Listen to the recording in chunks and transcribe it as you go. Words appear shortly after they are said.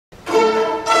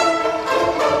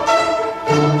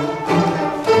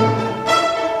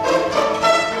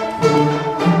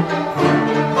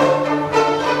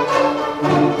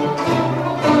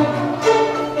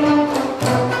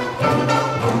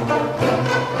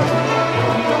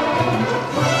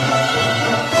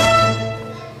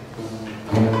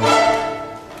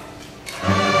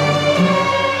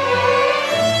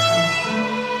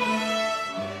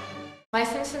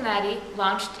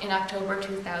launched in October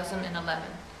 2011.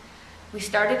 We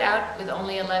started out with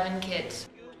only 11 kids,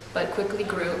 but quickly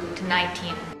grew to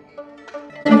 19.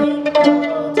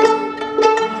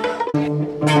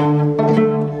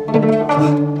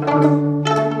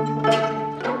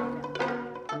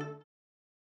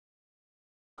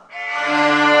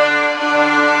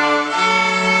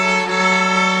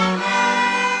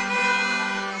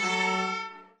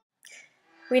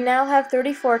 We now have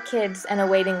 34 kids and a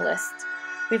waiting list.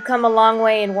 We've come a long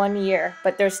way in 1 year,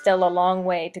 but there's still a long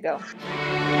way to go.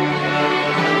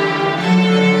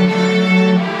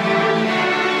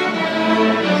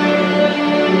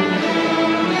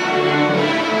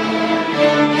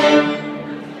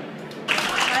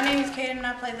 And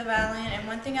I play the violin, and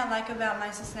one thing I like about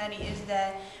MYCincinnati is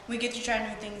that we get to try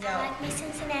new things out. I like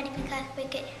MYCincinnati because we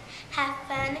could have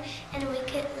fun and we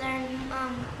could learn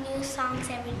new songs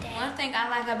every day. One thing I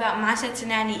like about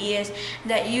MYCincinnati is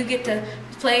that you get to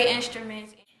play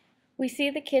instruments. We see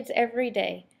the kids every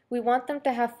day. We want them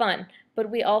to have fun, but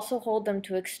we also hold them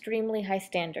to extremely high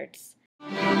standards.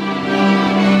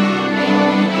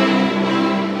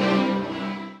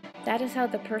 That is how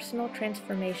the personal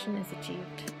transformation is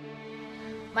achieved.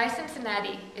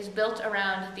 MYCincinnati is built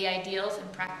around the ideals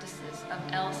and practices of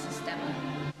El Sistema.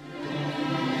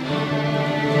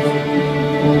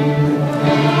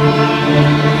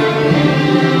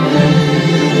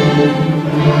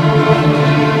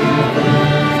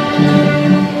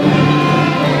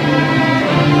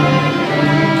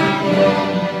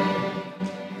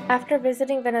 After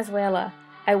visiting Venezuela,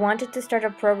 I wanted to start a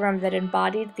program that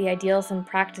embodied the ideals and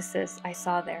practices I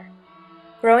saw there.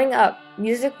 Growing up,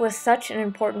 music was such an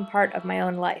important part of my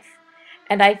own life,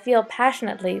 and I feel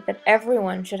passionately that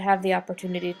everyone should have the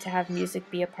opportunity to have music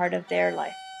be a part of their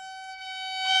life.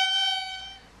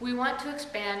 We want to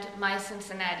expand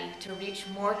MYCincinnati to reach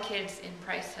more kids in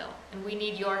Price Hill, and we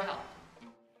need your help.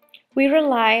 We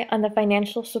rely on the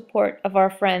financial support of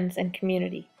our friends and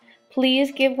community.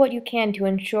 Please give what you can to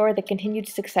ensure the continued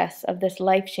success of this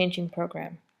life-changing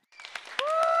program.